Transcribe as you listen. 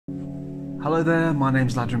Hello there, my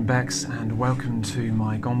name's Ladrin Bex and welcome to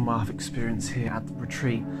my Gong Bath experience here at the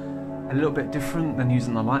retreat. A little bit different than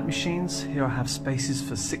using the light machines. Here I have spaces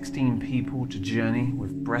for 16 people to journey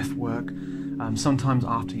with breath work, sometimes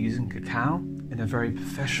after using cacao, in a very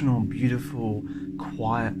professional, beautiful,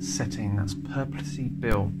 quiet setting that's purposely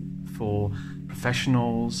built for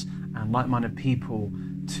professionals and like-minded people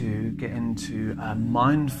to get into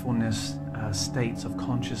mindfulness states of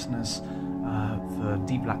consciousness, for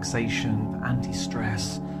deep relaxation, for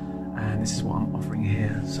anti-stress, and this is what I'm offering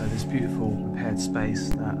here. So this beautiful prepared space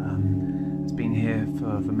that has been here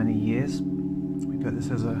for many years. We built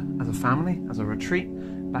this as a family, as a retreat,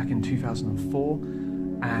 back in 2004,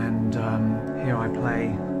 and here I play.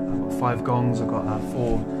 I've got 5 gongs, I've got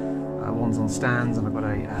 4 ones on stands, and I've got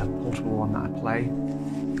a portable one that I play.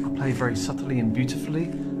 I play very subtly and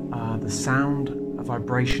beautifully. The sound, a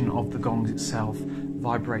vibration of the gongs itself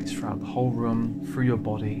vibrates throughout the whole room, through your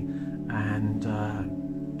body, and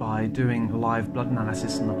by doing live blood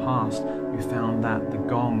analysis in the past, we found that the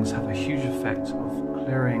gongs have a huge effect of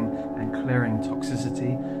clearing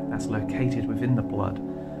toxicity that's located within the blood.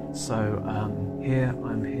 So I'm here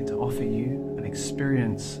to offer you an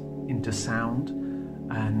experience into sound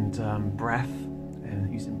and breath,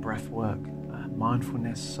 and using breath work,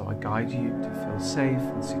 mindfulness, so I guide you to feel safe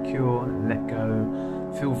and secure and let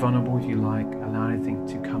go, feel vulnerable if you like, allow anything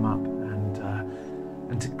to come up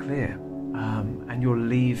and to clear. And you'll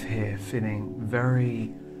leave here feeling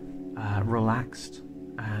very relaxed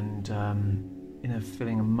and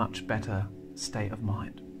feeling a much better state of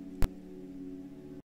mind.